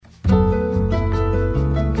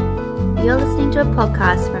You're listening to a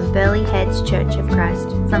podcast from Burleigh Heads Church of Christ,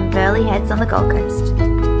 from Burleigh Heads on the Gold Coast.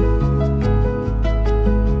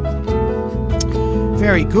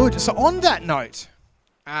 Very good. So on that note,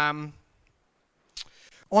 on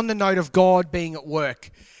the note of God being at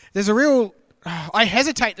work, there's a real... I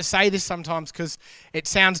hesitate to say this sometimes because it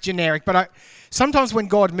sounds generic, but sometimes when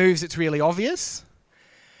God moves, it's really obvious,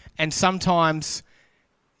 and sometimes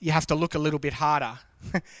you have to look a little bit harder.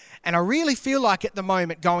 And I really feel like at the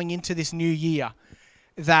moment, going into this new year,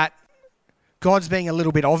 that God's being a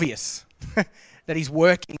little bit obvious, that he's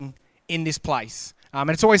working in this place. And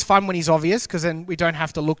it's always fun when he's obvious because then we don't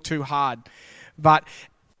have to look too hard. But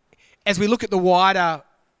as we look at the wider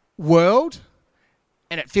world,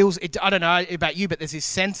 and it feels, I don't know about you, but there's this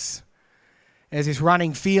sense, there's this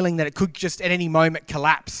running feeling that it could just at any moment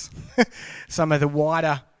collapse. Some of the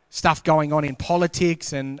wider stuff going on in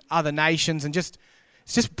politics and other nations, and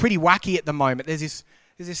it's just pretty wacky at the moment. There's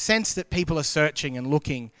this sense that people are searching and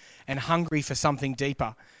looking and hungry for something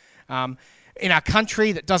deeper. In our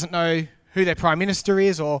country that doesn't know who their Prime Minister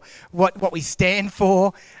is or what we stand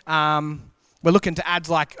for. We're looking to ads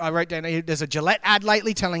like, I wrote down here, there's a Gillette ad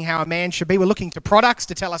lately telling how a man should be. We're looking to products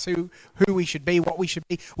to tell us who we should be, what we should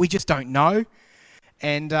be. We just don't know.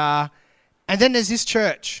 And then there's this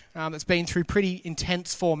church that's been through pretty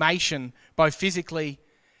intense formation, both physically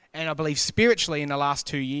and I believe spiritually in the last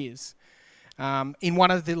 2 years. In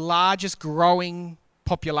one of the largest growing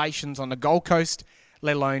populations on the Gold Coast,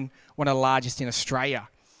 let alone one of the largest in Australia.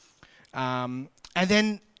 And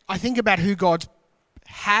then I think about who God's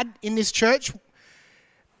had in this church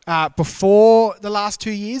before the last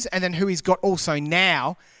 2 years, and then who he's got also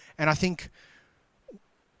now. And I think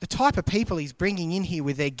the type of people he's bringing in here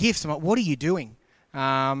with their gifts, I'm like, what are you doing?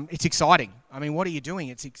 It's exciting. I mean, what are you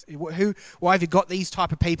doing? Why have you got these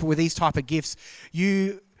type of people with these type of gifts?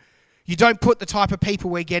 You don't put the type of people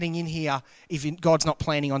we're getting in here if God's not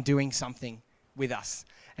planning on doing something with us.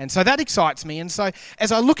 And so that excites me. And so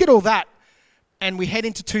as I look at all that and we head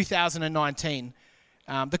into 2019,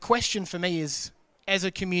 the question for me is, as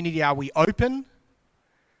a community, are we open?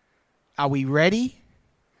 Are we ready?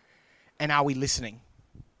 And are we listening?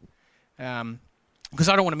 Because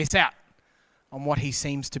I don't want to miss out on what he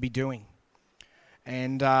seems to be doing.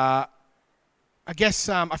 And I guess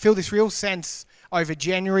I feel this real sense over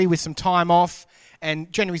January with some time off,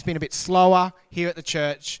 and January's been a bit slower here at the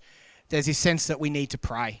church. There's this sense that we need to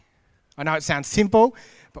pray. I know it sounds simple,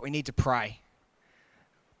 but we need to pray.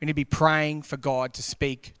 We need to be praying for God to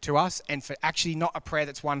speak to us, and for actually not a prayer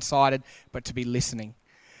that's one-sided, but to be listening.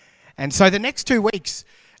 And so the next 2 weeks,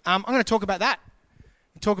 I'm going to talk about that.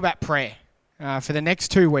 Talk about prayer for the next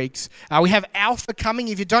 2 weeks. We have Alpha coming.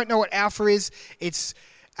 If you don't know what Alpha is, it's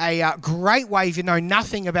a great way if you know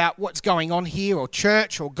nothing about what's going on here, or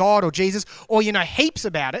church, or God, or Jesus, or you know heaps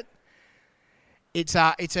about it. It's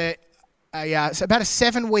about a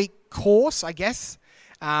 7-week course, I guess,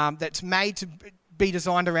 that's made to be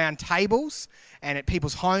designed around tables and at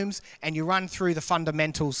people's homes, and you run through the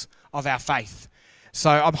fundamentals of our faith.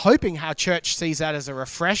 So I'm hoping our church sees that as a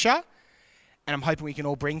refresher, and I'm hoping we can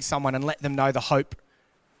all bring someone and let them know the hope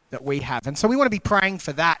that we have. And so we want to be praying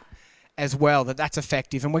for that as well, that's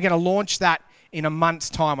effective. And we're going to launch that in a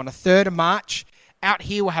month's time. On the 3rd of March, out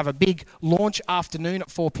here we'll have a big launch afternoon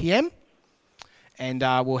at 4 p.m. And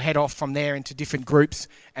we'll head off from there into different groups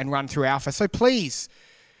and run through Alpha. So please,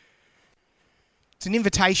 it's an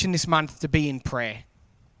invitation this month to be in prayer.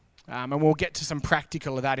 And we'll get to some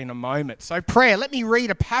practical of that in a moment. So prayer, let me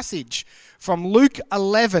read a passage from Luke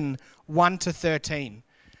 11, 1 to 13.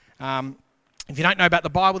 If you don't know about the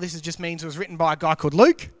Bible, this just means it was written by a guy called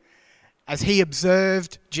Luke as he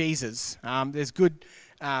observed Jesus. There's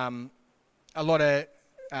a lot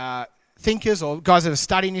of thinkers or guys that are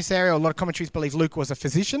studying this area, a lot of commentaries believe Luke was a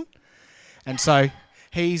physician. And so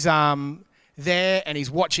he's there and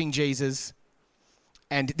he's watching Jesus,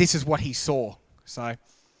 and this is what he saw. So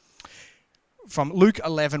from Luke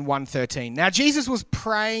 11, 1, 13. Now Jesus was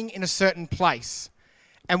praying in a certain place,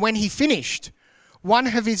 and when he finished, one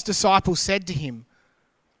of his disciples said to him,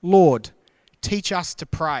 "Lord, teach us to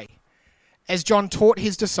pray, as John taught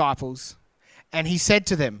his disciples." And he said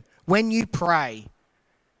to them, "When you pray,"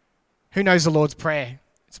 who knows the Lord's Prayer?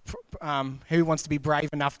 Who wants to be brave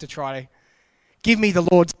enough to try to give me the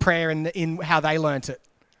Lord's Prayer in how they learnt it?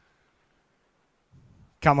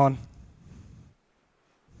 Come on.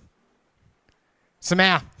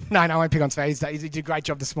 Samau. No, I won't pick on Samau. He did a great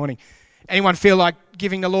job this morning. Anyone feel like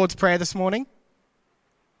giving the Lord's Prayer this morning?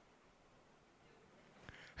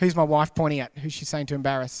 Who's my wife pointing at? Who's she saying to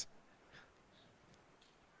embarrass?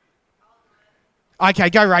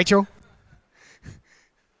 Okay, go Rachel.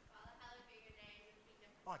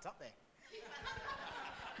 Oh, it's up there.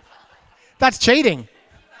 That's cheating.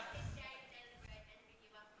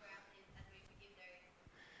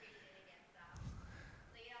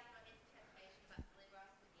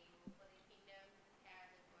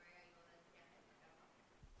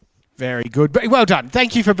 Very good. Well done.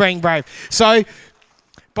 Thank you for being brave. So,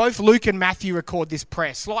 both Luke and Matthew record this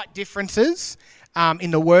prayer. Slight differences in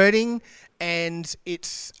the wording, and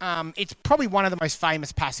it's probably one of the most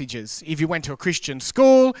famous passages. If you went to a Christian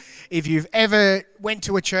school, if you've ever went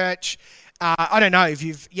to a church, I don't know if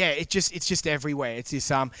you've. Yeah, it's just everywhere. It's this.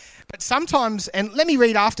 But sometimes, and let me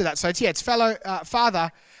read after that. So it's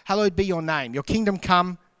Father, hallowed be your name. Your kingdom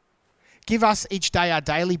come. Give us each day our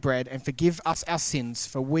daily bread and forgive us our sins,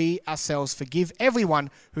 for we ourselves forgive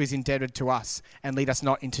everyone who is indebted to us, and lead us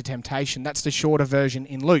not into temptation. That's the shorter version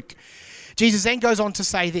in Luke. Jesus then goes on to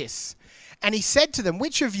say this, and he said to them,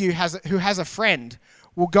 which of you who has a friend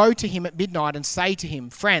will go to him at midnight and say to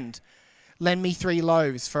him, friend, lend me 3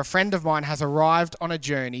 loaves, for a friend of mine has arrived on a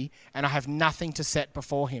journey and I have nothing to set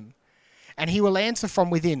before him. And he will answer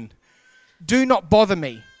from within, do not bother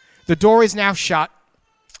me. The door is now shut,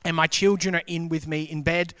 and my children are in with me in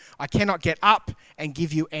bed. I cannot get up and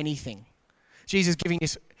give you anything. Jesus is giving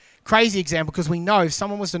this crazy example because we know if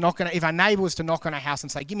our neighbour was to knock on our house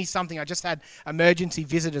and say, give me something, I just had emergency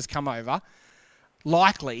visitors come over,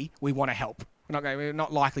 likely we want to help. We're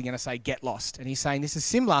not likely going to say, get lost. And he's saying this is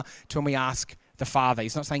similar to when we ask the Father.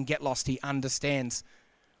 He's not saying get lost. He understands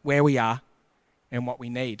where we are and what we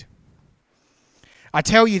need. I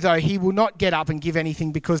tell you, though, he will not get up and give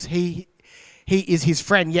anything because he is his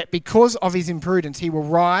friend, yet because of his imprudence, he will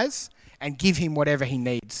rise and give him whatever he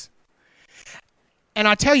needs. And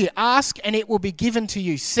I tell you, ask and it will be given to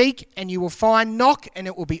you. Seek and you will find. Knock and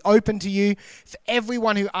it will be open to you. For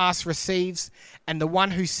everyone who asks receives, and the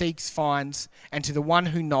one who seeks finds, and to the one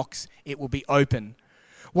who knocks it will be open.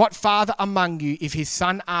 What father among you, if his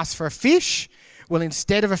son asks for a fish, will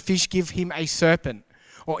instead of a fish give him a serpent?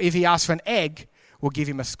 Or if he asks for an egg, will give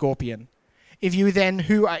him a scorpion? If you then,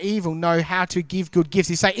 who are evil, know how to give good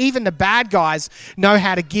gifts. You say, even the bad guys know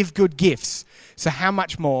how to give good gifts. So how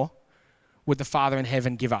much more would the Father in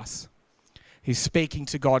heaven give us? He's speaking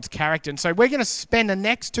to God's character. And so we're going to spend the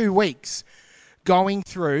next 2 weeks going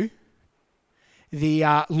through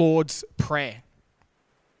the Lord's Prayer.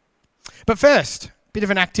 But first, a bit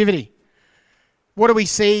of an activity. What do we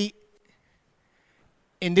see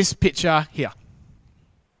in this picture here?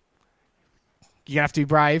 You're going to have to be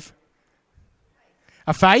brave.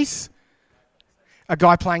 A face? A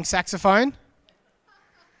guy playing saxophone?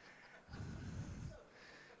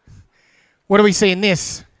 What do we see in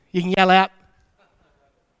this? You can yell out.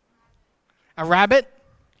 A rabbit?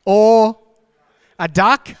 Or a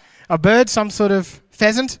duck? A bird? Some sort of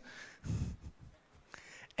pheasant?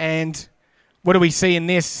 And what do we see in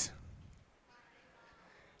this?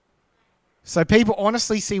 So people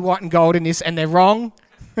honestly see white and gold in this, and they're wrong.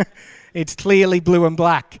 It's clearly blue and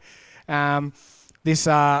black. This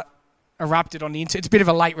erupted on the internet. It's a bit of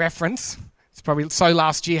a late reference. It's probably So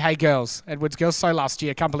Last Year. Hey girls, Edwards girls, So Last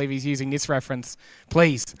Year. I can't believe he's using this reference.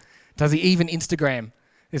 Please. Does he even Instagram?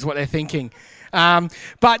 Is what they're thinking.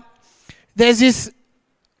 But there's this,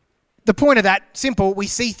 the point of that, simple, we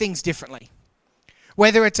see things differently.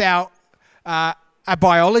 Whether it's our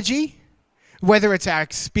biology, whether it's our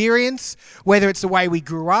experience, whether it's the way we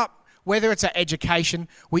grew up, whether it's our education,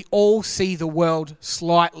 we all see the world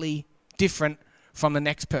slightly different from the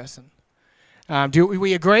next person. Do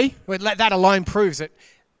we agree? That alone proves it.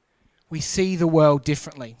 We see the world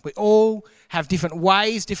differently. We all have different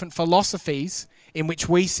ways, different philosophies in which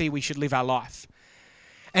we see we should live our life.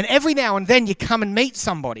 And every now and then you come and meet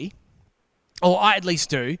somebody, or I at least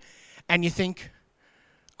do, and you think,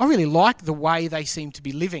 I really like the way they seem to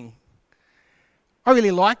be living. I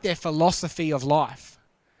really like their philosophy of life.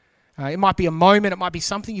 It might be a moment, it might be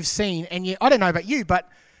something you've seen, and I don't know about you, but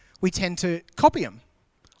we tend to copy them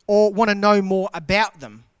or want to know more about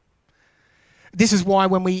them. This is why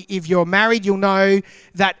if you're married, you'll know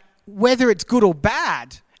that whether it's good or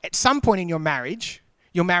bad, at some point in your marriage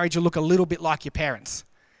will look a little bit like your parents.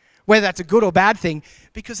 Whether that's a good or bad thing,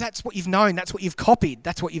 because that's what you've known, that's what you've copied,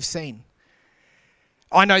 that's what you've seen.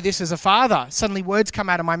 I know this as a father. Suddenly words come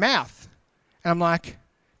out of my mouth. And I'm like,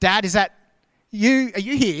 Dad, is that you? Are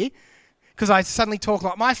you here? Because I suddenly talk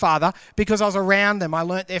like my father because I was around them. I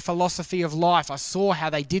learnt their philosophy of life. I saw how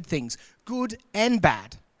they did things, good and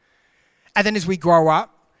bad. And then as we grow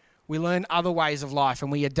up, we learn other ways of life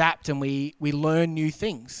and we adapt and we learn new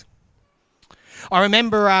things. I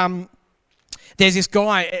remember there's this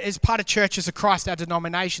guy, as part of Churches of Christ, our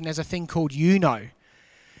denomination, there's a thing called UNO.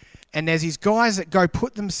 And there's these guys that go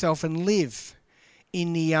put themselves and live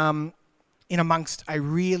in the in amongst a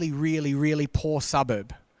really, really, really poor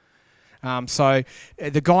suburb. So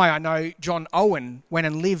the guy I know, John Owen, went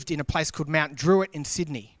and lived in a place called Mount Druitt in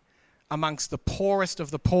Sydney, amongst the poorest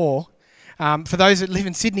of the poor. For those that live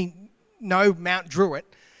in Sydney, know Mount Druitt.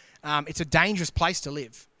 It's a dangerous place to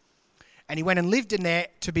live. And he went and lived in there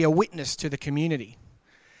to be a witness to the community.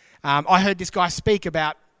 I heard this guy speak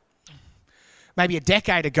about maybe a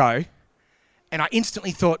decade ago, and I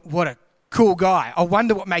instantly thought, what a cool guy. I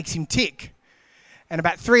wonder what makes him tick. And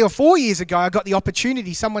about 3 or 4 years ago, I got the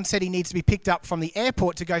opportunity. Someone said he needs to be picked up from the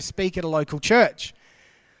airport to go speak at a local church.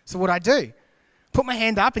 So what I do? Put my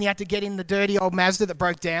hand up, and you had to get in the dirty old Mazda that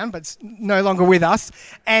broke down, but it's no longer with us.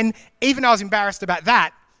 And even though I was embarrassed about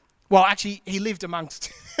that, well, actually, he lived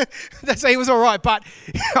amongst... so he was all right, but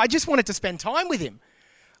I just wanted to spend time with him.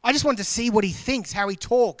 I just wanted to see what he thinks, how he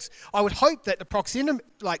talks. I would hope that the proximity,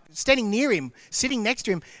 like standing near him, sitting next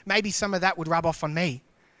to him, maybe some of that would rub off on me.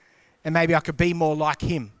 And maybe I could be more like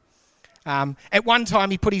him. At one time,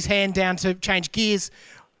 he put his hand down to change gears,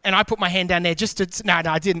 and I put my hand down there just to... No,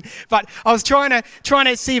 I didn't. But I was trying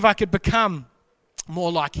to see if I could become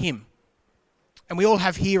more like him. And we all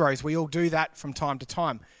have heroes. We all do that from time to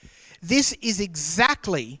time. This is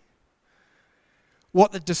exactly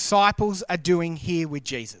what the disciples are doing here with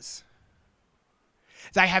Jesus.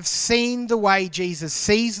 They have seen the way Jesus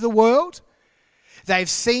sees the world. They've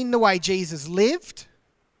seen the way Jesus lived.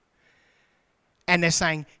 And they're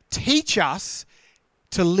saying, teach us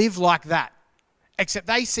to live like that. Except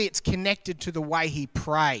they see it's connected to the way he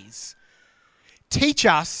prays. Teach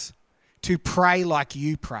us to pray like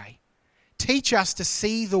you pray. Teach us to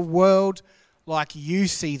see the world like you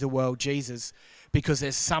see the world, Jesus, because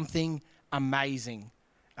there's something amazing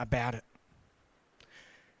about it.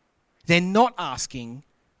 They're not asking,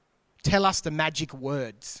 tell us the magic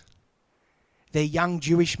words. They're young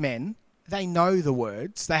Jewish men. They know the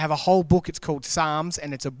words. They have a whole book, it's called Psalms,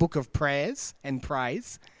 and it's a book of prayers and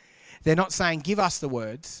praise. They're not saying, give us the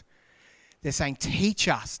words. They're saying, teach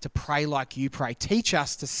us to pray like you pray. Teach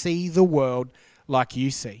us to see the world like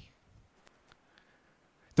you see.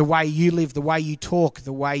 The way you live, the way you talk,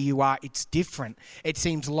 the way you are, it's different. It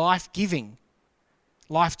seems life-giving,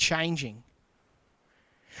 life-changing.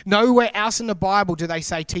 Nowhere else in the Bible do they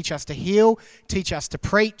say, teach us to heal, teach us to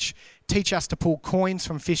preach, teach us to pull coins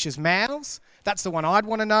from fishers' mouths. That's the one I'd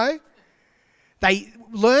want to know. They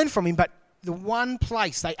learn from him, but the one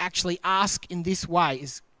place they actually ask in this way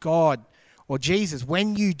is, God or Jesus,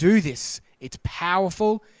 when you do this, it's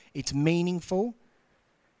powerful, it's meaningful.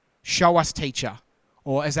 Show us, teacher.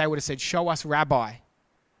 Or as they would have said, show us, rabbi,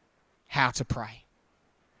 how to pray.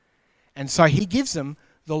 And so he gives them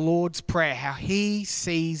the Lord's Prayer, how he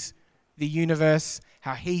sees the universe,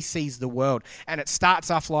 how he sees the world. And it starts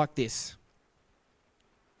off like this.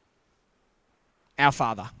 Our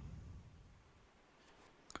Father.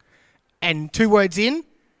 And 2 words in,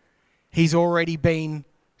 he's already been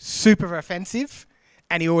super offensive,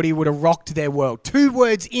 and he already would have rocked their world. 2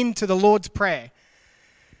 words into the Lord's Prayer.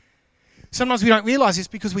 Sometimes we don't realise this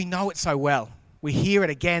because we know it so well. We hear it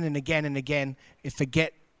again and again and again and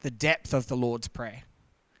forget the depth of the Lord's Prayer.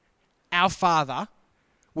 Our Father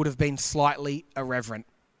would have been slightly irreverent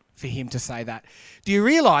for him to say that. Do you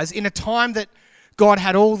realise in a time that God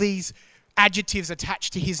had all these adjectives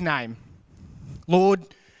attached to his name, Lord,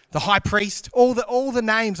 the high priest, all the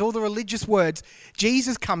names, all the religious words,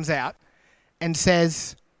 Jesus comes out and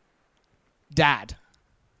says, Dad.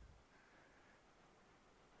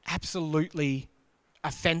 Absolutely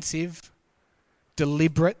offensive,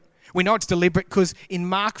 deliberate. We know it's deliberate because in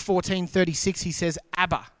Mark 14:36 he says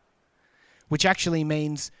Abba, which actually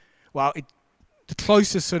means, well, the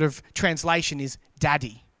closest sort of translation is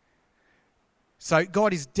daddy. So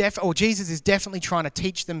Jesus is definitely trying to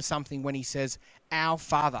teach them something when he says our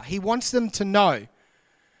Father. He wants them to know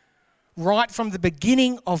right from the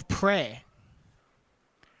beginning of prayer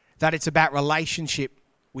that it's about relationship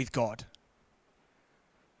with God.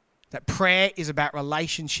 That prayer is about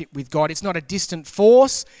relationship with God. It's not a distant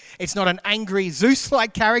force. It's not an angry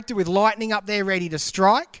Zeus-like character with lightning up there ready to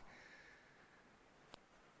strike.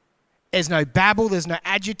 There's no babble. There's no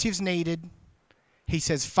adjectives needed. He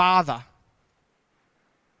says, Father,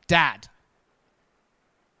 Dad.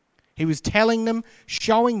 He was telling them,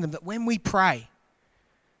 showing them that when we pray,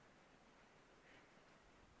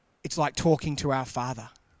 it's like talking to our Father.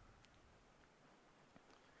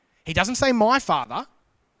 He doesn't say my Father.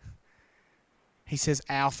 He says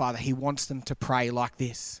our Father. He wants them to pray like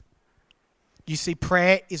this. You see,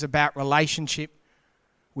 prayer is about relationship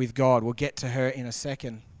with God. We'll get to her in a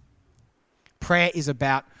second. Prayer is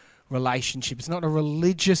about relationship. It's not a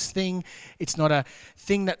religious thing. It's not a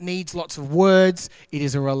thing that needs lots of words. It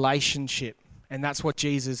is a relationship. And that's what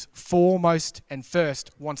Jesus foremost and first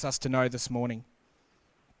wants us to know this morning.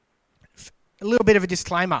 A little bit of a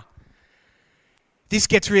disclaimer. This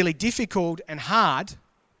gets really difficult and hard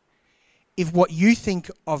if what you think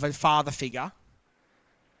of a father figure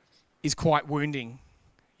is quite wounding.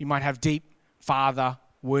 You might have deep father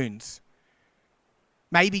wounds.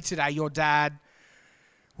 Maybe today your dad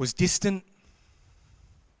was distant,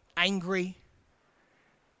 angry,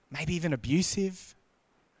 maybe even abusive,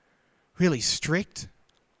 really strict.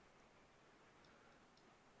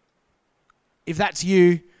 If that's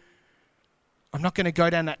you, I'm not going to go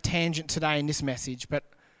down that tangent today in this message, but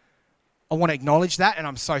I want to acknowledge that, and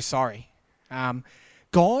I'm so sorry.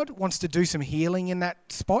 God wants to do some healing in that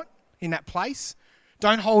spot, in that place.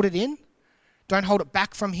 Don't hold it in. Don't hold it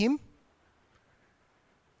back from him.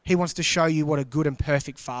 He wants to show you what a good and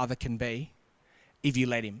perfect father can be if you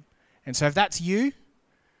let him. And so if that's you,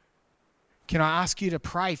 can I ask you to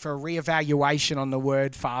pray for a reevaluation on the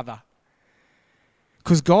word father?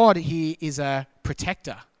 Because God here is a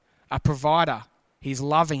protector, a provider. He's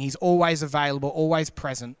loving. He's always available, always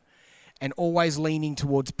present, and always leaning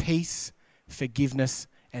towards peace, forgiveness,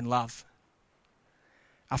 and love.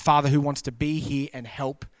 A father who wants to be here and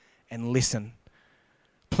help and listen.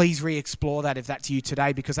 Please re-explore that if that's you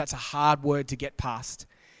today, because that's a hard word to get past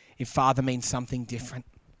if father means something different.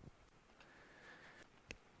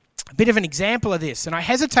 A bit of an example of this, and I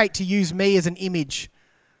hesitate to use me as an image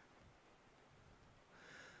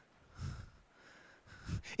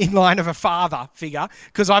in line of a father figure,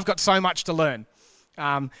 because I've got so much to learn.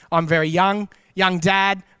 I'm very young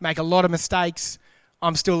dad, make a lot of mistakes.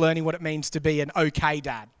 I'm still learning what it means to be an okay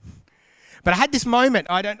dad. But I had this moment.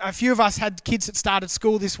 A few of us had kids that started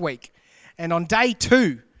school this week. And on day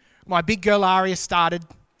 2, my big girl Aria started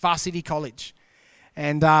varsity college.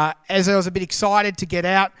 And as I was a bit excited to get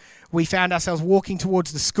out, we found ourselves walking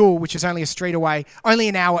towards the school, which is only a street away, only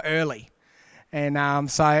an hour early. And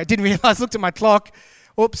so I didn't realise, looked at my clock.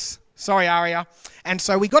 Oops, sorry, Aria. And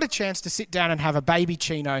so we got a chance to sit down and have a baby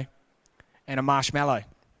chino and a marshmallow.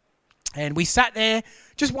 And we sat there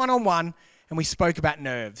just one-on-one and we spoke about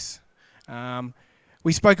nerves.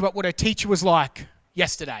 We spoke about what her teacher was like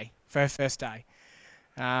yesterday for her first day.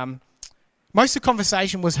 Most of the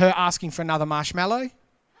conversation was her asking for another marshmallow.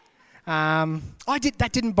 That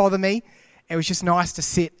didn't bother me. It was just nice to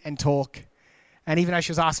sit and talk. And even though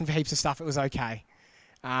she was asking for heaps of stuff, it was okay.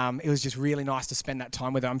 It was just really nice to spend that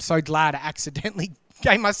time with her. I'm so glad I accidentally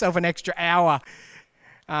gave myself an extra hour.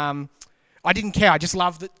 I didn't care. I just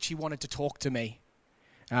loved that she wanted to talk to me,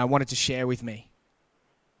 wanted to share with me.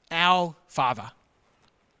 Our Father.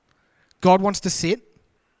 God wants to sit,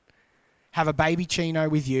 have a baby chino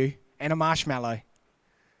with you and a marshmallow,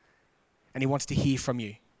 and he wants to hear from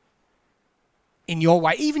you in your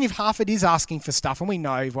way, even if half it is asking for stuff. And we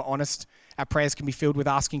know, if we're honest, our prayers can be filled with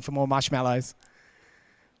asking for more marshmallows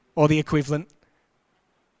or the equivalent.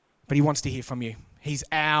 But he wants to hear from you. He's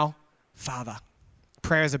our Father.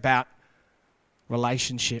 Prayer is about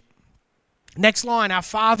relationship. Next line, our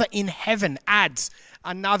Father in heaven adds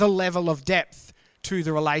another level of depth to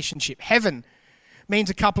the relationship. Heaven means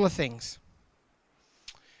a couple of things.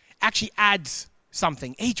 Actually adds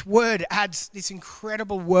something. Each word adds this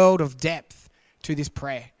incredible world of depth to this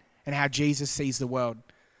prayer and how Jesus sees the world.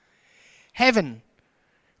 Heaven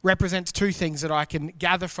represents two things that I can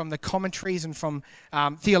gather from the commentaries and from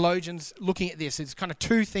theologians looking at this. It's kind of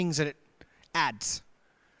two things that it adds.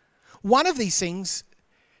 One of these things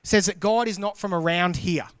says that God is not from around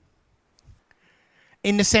here,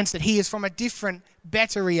 in the sense that he is from a different,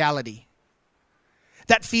 better reality.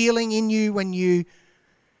 That feeling in you when you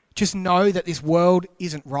just know that this world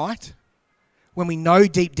isn't right, when we know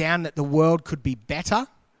deep down that the world could be better,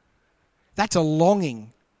 that's a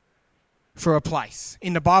longing for a place.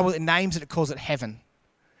 In the Bible, it names it, it calls it heaven.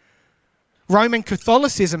 Roman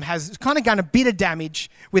Catholicism has kind of done a bit of damage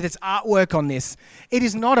with its artwork on this. It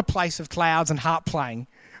is not a place of clouds and harp playing,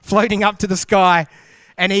 floating up to the sky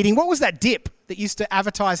and eating. What was that dip that used to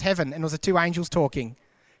advertise heaven and it was the two angels talking?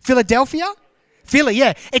 Philadelphia? Philly,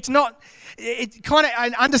 yeah. It's not,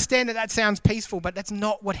 I understand that sounds peaceful, but that's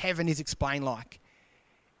not what heaven is explained like.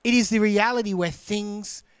 It is the reality where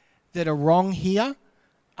things that are wrong here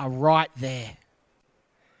are right there.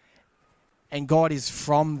 And God is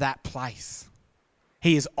from that place.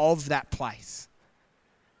 He is of that place.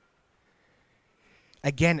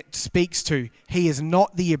 Again, it speaks to, he is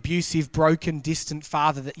not the abusive, broken, distant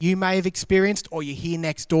father that you may have experienced or you hear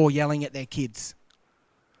next door yelling at their kids.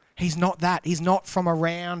 He's not that. He's not from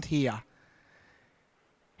around here.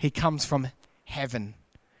 He comes from heaven.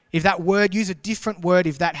 If that word, use a different word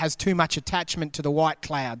if that has too much attachment to the white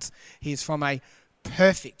clouds. He is from a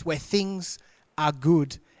perfect, where things are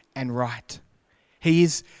good and right. He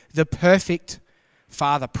is the perfect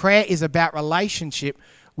Father. Prayer is about relationship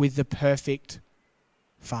with the perfect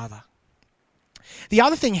Father. The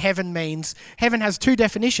other thing heaven means, heaven has two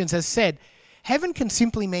definitions. As said, heaven can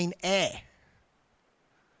simply mean air.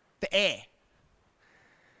 The air.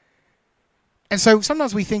 And so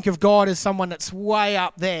sometimes we think of God as someone that's way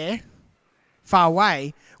up there, far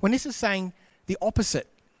away, when this is saying the opposite.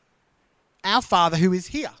 Our Father who is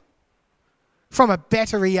here. From a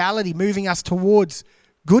better reality, moving us towards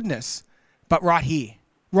goodness, but right here.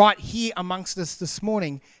 Right here amongst us this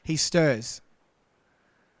morning, he stirs.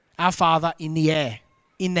 Our Father in the air,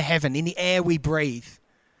 in the heaven, in the air we breathe.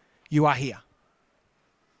 You are here.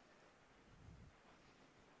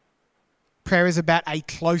 Prayer is about a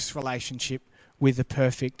close relationship with the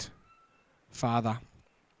perfect Father.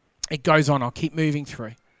 It goes on. I'll keep moving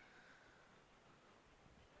through.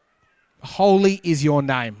 Holy is your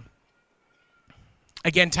name.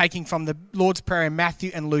 Again, taking from the Lord's Prayer in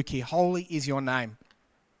Matthew and Luke here. Holy is your name.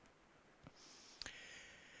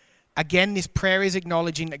 Again, this prayer is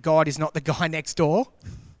acknowledging that God is not the guy next door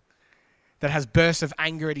that has bursts of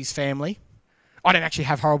anger at his family. I don't actually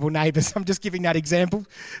have horrible neighbours. I'm just giving that example.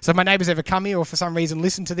 So if my neighbours ever come here or for some reason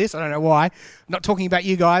listen to this, I don't know why. I'm not talking about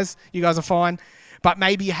you guys. You guys are fine. But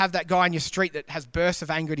maybe you have that guy in your street that has bursts of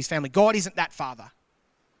anger at his family. God isn't that Father.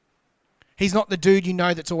 He's not the dude you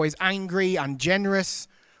know that's always angry, ungenerous,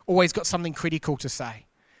 always got something critical to say.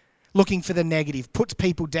 Looking for the negative, puts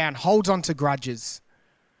people down, holds on to grudges.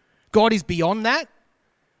 God is beyond that.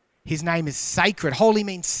 His name is sacred. Holy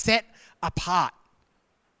means set apart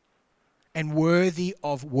and worthy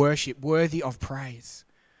of worship, worthy of praise.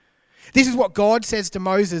 This is what God says to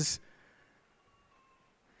Moses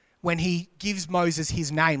when he gives Moses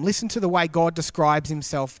his name. Listen to the way God describes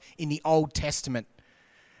himself in the Old Testament.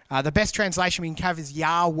 The best translation we can have is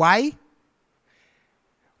Yahweh,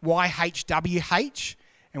 YHWH,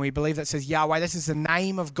 and we believe that says Yahweh. This is the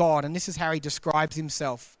name of God, and this is how he describes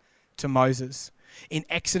himself to Moses in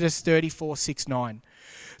Exodus 34:6-9.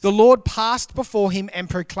 The Lord passed before him and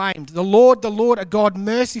proclaimed, the Lord, a God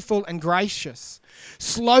merciful and gracious,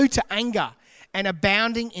 slow to anger and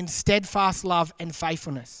abounding in steadfast love and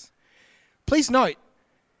faithfulness. Please note,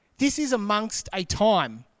 this is amongst a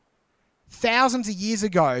time thousands of years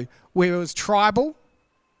ago where it was tribal.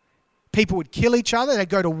 People would kill each other. They'd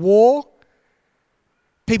go to war.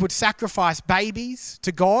 People would sacrifice babies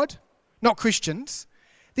to God, not Christians.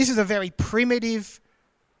 This is a very primitive,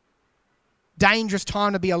 dangerous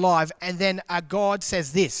time to be alive. And then God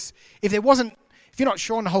says this. If you're not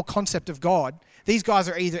sure on the whole concept of God, these guys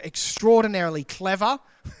are either extraordinarily clever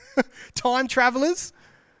time travelers,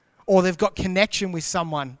 or they've got connection with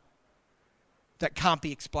someone that can't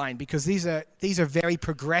be explained, because these are very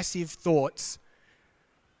progressive thoughts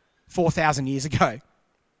 4,000 years ago.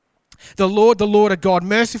 The Lord, a God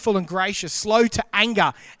merciful and gracious, slow to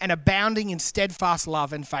anger and abounding in steadfast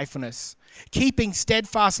love and faithfulness, keeping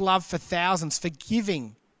steadfast love for thousands,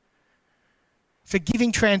 forgiving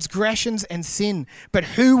transgressions and sin, but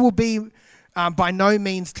who will be by no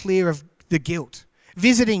means clear of the guilt,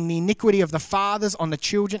 visiting the iniquity of the fathers on the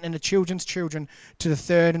children and the children's children to the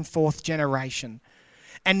third and fourth generation.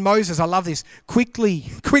 And Moses, I love this,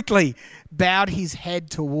 quickly bowed his head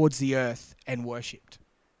towards the earth and worshipped.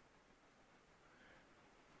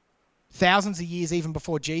 Thousands of years even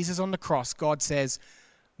before Jesus on the cross, God says,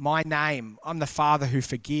 my name, I'm the Father who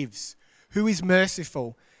forgives, who is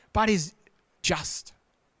merciful, but is just.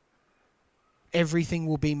 Everything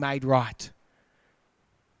will be made right.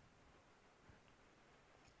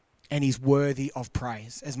 And he's worthy of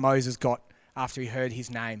praise, as Moses got after he heard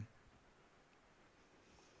his name.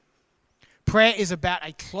 Prayer is about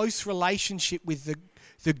a close relationship with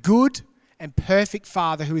the good and perfect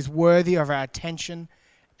Father who is worthy of our attention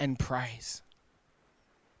and praise.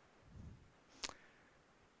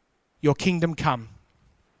 Your kingdom come.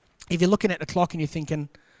 If you're looking at the clock and you're thinking,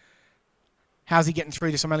 how's he getting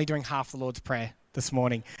through this? I'm only doing half the Lord's Prayer this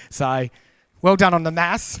morning. So, well done on the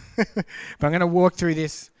mass. But I'm going to walk through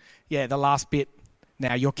this. Yeah, the last bit.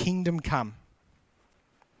 Now, your kingdom come.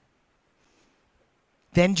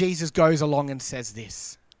 Then Jesus goes along and says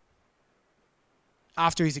this.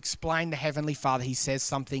 After he's explained the Heavenly Father, he says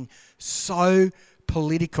something so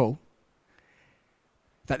political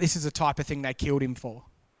that this is the type of thing they killed him for.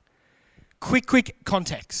 Quick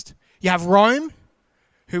context. You have Rome,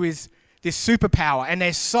 who is this superpower, and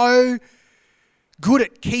they're so good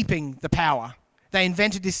at keeping the power. They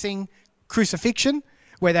invented this thing, crucifixion,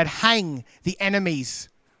 where they'd hang the enemies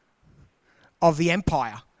of the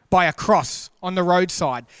empire by a cross on the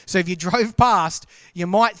roadside. So if you drove past, you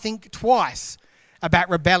might think twice about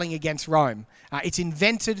rebelling against Rome. It's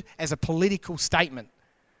invented as a political statement.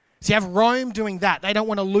 So you have Rome doing that. They don't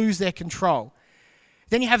want to lose their control.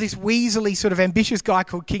 Then you have this weaselly sort of ambitious guy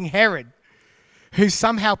called King Herod, who's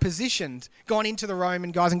somehow positioned, gone into the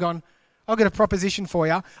Roman guys and gone, I've got a proposition for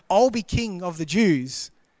you. I'll be king of the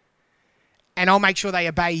Jews and I'll make sure they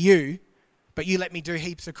obey you, but you let me do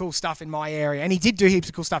heaps of cool stuff in my area. And he did do heaps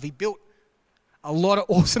of cool stuff. He built a lot of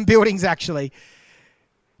awesome buildings, actually.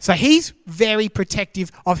 So he's very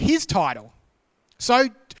protective of his title. So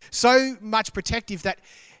much protective that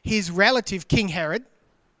his relative, King Herod,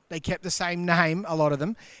 they kept the same name, a lot of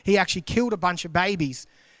them, he actually killed a bunch of babies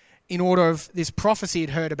in order of this prophecy he'd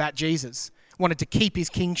heard about Jesus. Wanted to keep his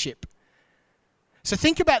kingship. So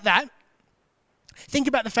think about that. Think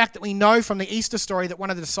about the fact that we know from the Easter story that one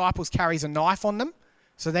of the disciples carries a knife on them.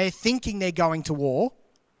 So they're thinking they're going to war.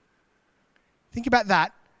 Think about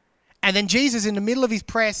that. And then Jesus, in the middle of his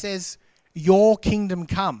prayer, says, your kingdom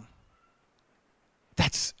come.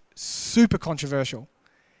 That's super controversial.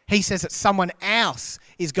 He says that someone else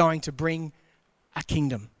is going to bring a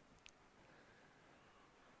kingdom.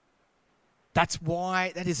 That's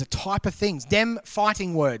why, that is a type of things. Them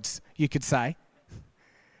fighting words, you could say.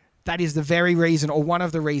 That is the very reason, or one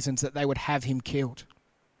of the reasons, that they would have him killed.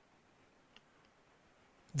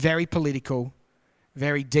 Very political,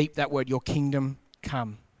 very deep, that word, your kingdom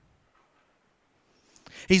come.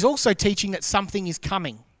 He's also teaching that something is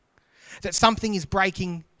coming, that something is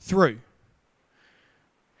breaking through.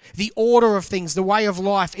 The order of things, the way of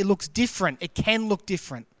life, it looks different. It can look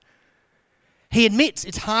different. He admits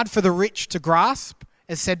it's hard for the rich to grasp,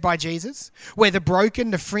 as said by Jesus, where the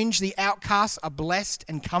broken, the fringe, the outcasts are blessed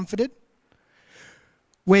and comforted,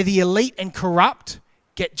 where the elite and corrupt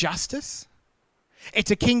get justice.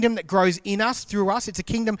 It's a kingdom that grows in us, through us. It's a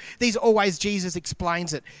kingdom, these are always, Jesus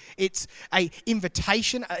explains it. It's an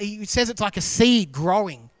invitation. He says it's like a seed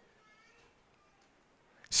growing,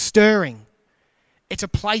 stirring. It's a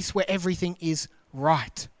place where everything is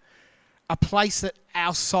right. A place that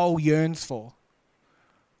our soul yearns for.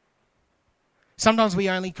 Sometimes we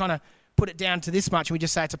only kind of put it down to this much and we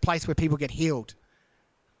just say it's a place where people get healed.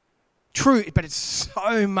 True, but it's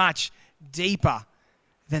so much deeper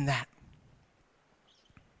than that.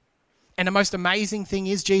 And the most amazing thing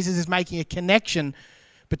is Jesus is making a connection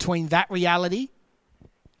between that reality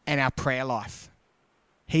and our prayer life.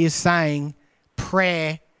 He is saying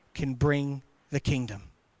prayer can bring the kingdom.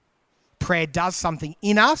 Prayer does something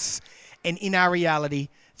in us and in our reality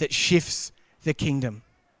that shifts the kingdom.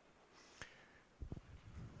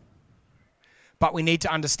 But we need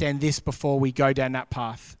to understand this before we go down that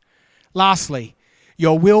path. Lastly,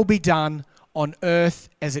 your will be done on earth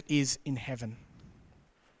as it is in heaven.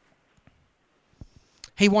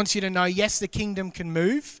 He wants you to know, yes, the kingdom can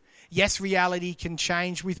move. Yes, reality can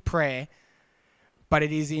change with prayer. But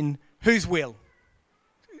it is in whose will?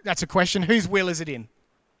 That's a question. Whose will is it in?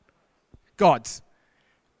 God's.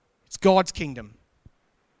 It's God's kingdom.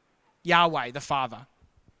 Yahweh, the Father.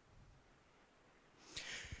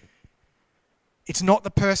 It's not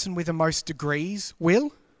the person with the most degrees'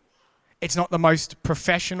 will. It's not the most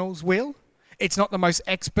professionals' will. It's not the most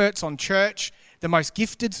experts on church, the most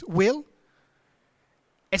gifted's will.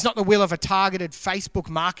 It's not the will of a targeted Facebook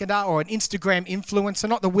marketer or an Instagram influencer,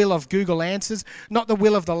 not the will of Google Answers, not the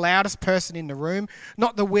will of the loudest person in the room,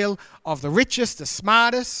 not the will of the richest, the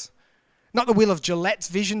smartest, not the will of Gillette's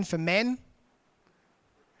vision for men,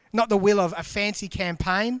 not the will of a fancy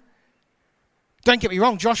campaign. Don't get me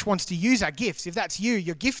wrong, Josh wants to use our gifts. If that's you,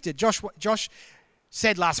 you're gifted. Josh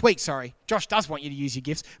said last week, Josh does want you to use your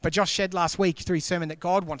gifts, but Josh said last week through his sermon that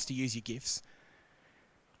God wants to use your gifts.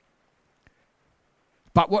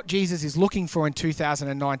 But what Jesus is looking for in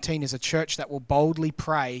 2019 is a church that will boldly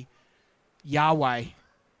pray, Yahweh,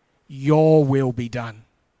 your will be done.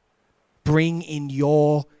 Bring in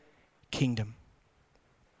your kingdom.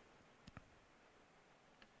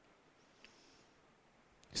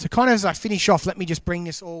 So kind of as I finish off, let me just bring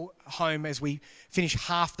this all home as we finish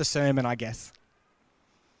half the sermon, I guess.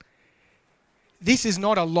 This is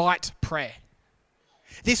not a light prayer.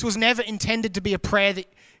 This was never intended to be a prayer that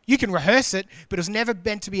you can rehearse it, but it was never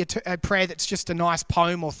meant to be a prayer that's just a nice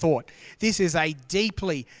poem or thought. This is a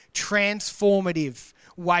deeply transformative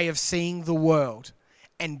way of seeing the world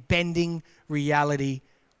and bending reality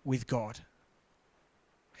with God.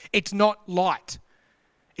 It's not light.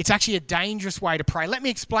 It's actually a dangerous way to pray. Let me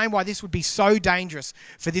explain why this would be so dangerous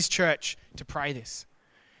for this church to pray this.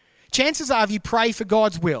 Chances are if you pray for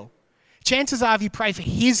God's will, chances are if you pray for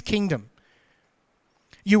His kingdom,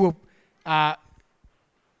 you will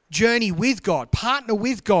journey with God, partner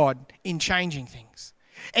with God in changing things.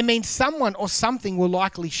 It means someone or something will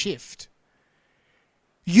likely shift.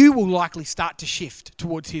 you will likely start to shift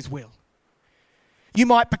towards his will. You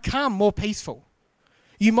might become more peaceful.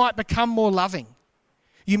 You might become more loving.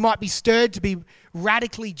 You might be stirred to be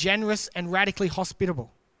radically generous and radically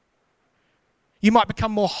hospitable. You might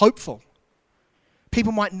become more hopeful.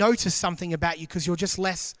 People might notice something about you because you're just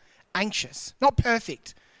less anxious. Not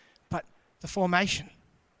perfect, but the formation.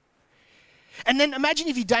 And then imagine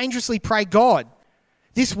if you dangerously pray, God,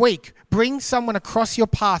 this week, bring someone across your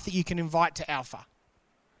path that you can invite to Alpha.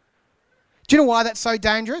 Do you know why that's so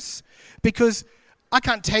dangerous? Because I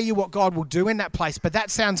can't tell you what God will do in that place, but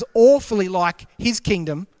that sounds awfully like his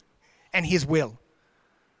kingdom and his will.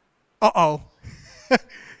 Uh-oh.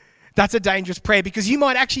 That's a dangerous prayer, because you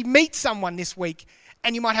might actually meet someone this week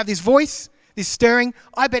and you might have this voice, this stirring,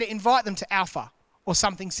 I better invite them to Alpha or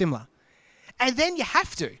something similar. And then you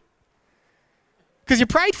have to, because you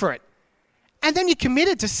prayed for it. And then you're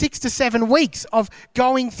committed to 6 to 7 weeks of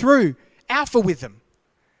going through Alpha with them.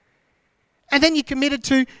 And then you're committed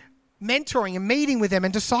to mentoring and meeting with them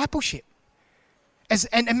and discipleship.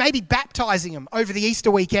 And maybe baptizing them over the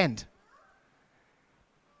Easter weekend.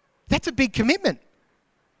 That's a big commitment.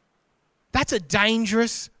 That's a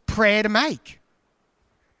dangerous prayer to make.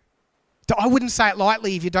 I wouldn't say it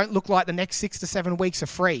lightly if you don't look like the next 6 to 7 weeks are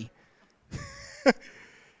free.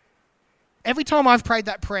 Every time I've prayed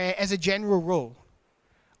that prayer, as a general rule,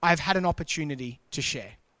 I've had an opportunity to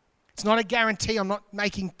share. It's not a guarantee, I'm not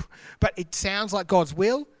making, but it sounds like God's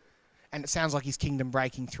will, and it sounds like his kingdom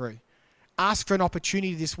breaking through. Ask for an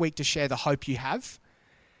opportunity this week to share the hope you have.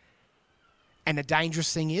 And the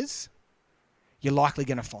dangerous thing is, you're likely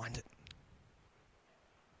going to find it.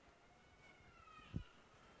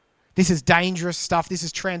 This is dangerous stuff. This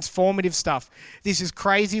is transformative stuff. This is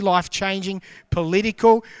crazy, life-changing,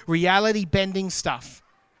 political, reality-bending stuff.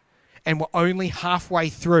 And we're only halfway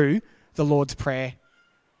through the Lord's Prayer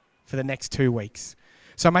for the next 2 weeks.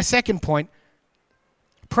 So my second point,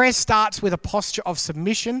 prayer starts with a posture of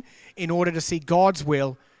submission in order to see God's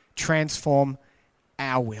will transform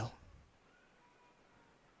our will.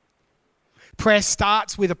 Prayer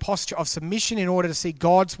starts with a posture of submission in order to see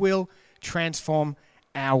God's will transform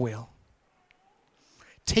our will.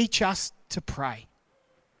 Teach us to pray.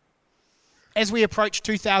 As we approach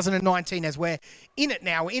 2019, as we're in it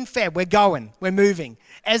now, we're in Feb, we're going, we're moving.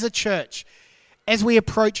 As a church, as we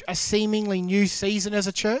approach a seemingly new season as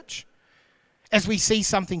a church, as we see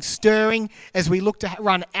something stirring, as we look to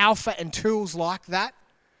run Alpha and tools like that,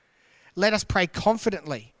 let us pray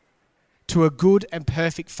confidently to a good and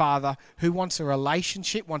perfect Father who wants a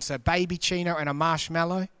relationship, wants a baby chino and a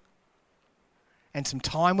marshmallow, and some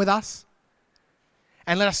time with us.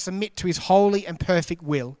 And let us submit to his holy and perfect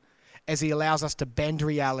will as he allows us to bend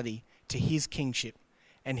reality to his kingship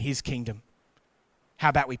and his kingdom. How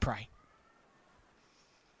about we pray?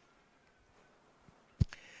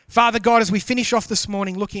 Father God, as we finish off this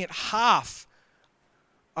morning looking at half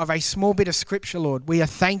of a small bit of scripture, Lord, we are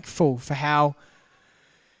thankful for how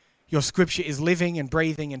your scripture is living and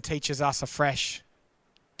breathing and teaches us afresh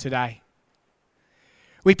today.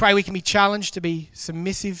 We pray we can be challenged to be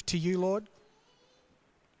submissive to you, Lord.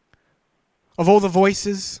 Of all the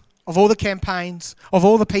voices, of all the campaigns, of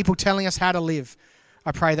all the people telling us how to live,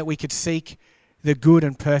 I pray that we could seek the good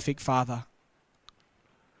and perfect Father.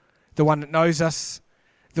 The one that knows us,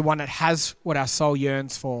 the one that has what our soul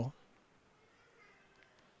yearns for.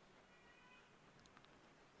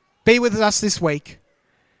 Be with us this week.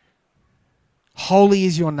 Holy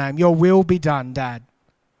is your name. Your will be done, Dad.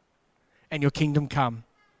 And your kingdom come.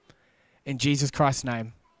 In Jesus Christ's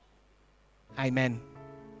name, amen.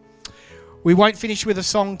 We won't finish with a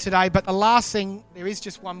song today, but the last thing, there is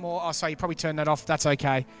just one more. Oh, sorry, you probably turned that off. That's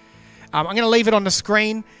okay. I'm going to leave it on the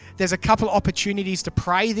screen. There's a couple of opportunities to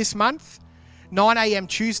pray this month. 9 a.m.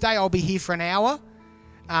 Tuesday, I'll be here for an hour.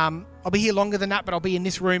 I'll be here longer than that, but I'll be in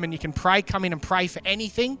this room and you can pray. Come in and pray for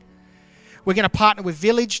anything. We're going to partner with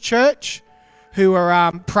Village Church, who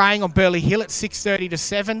are praying on Burleigh Hill at 6:30 to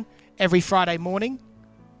 7 every Friday morning.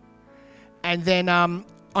 And then on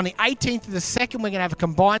the 18th of the 2nd, we're going to have a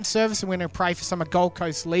combined service and we're going to pray for some of Gold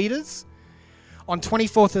Coast leaders. On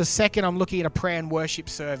 24th of the 2nd, I'm looking at a prayer and worship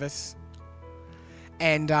service.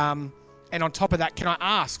 And on top of that, can I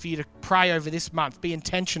ask for you to pray over this month, be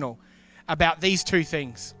intentional about these two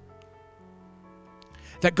things.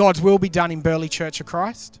 That God's will be done in Burleigh Church of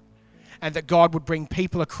Christ, and that God would bring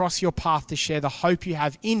people across your path to share the hope you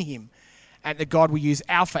have in him, and that God will use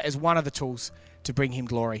Alpha as one of the tools to bring him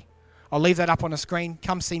glory. I'll leave that up on the screen.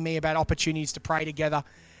 Come see me about opportunities to pray together.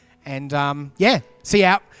 And see you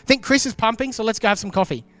out. I think Chris is pumping, so let's go have some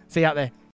coffee. See you out there.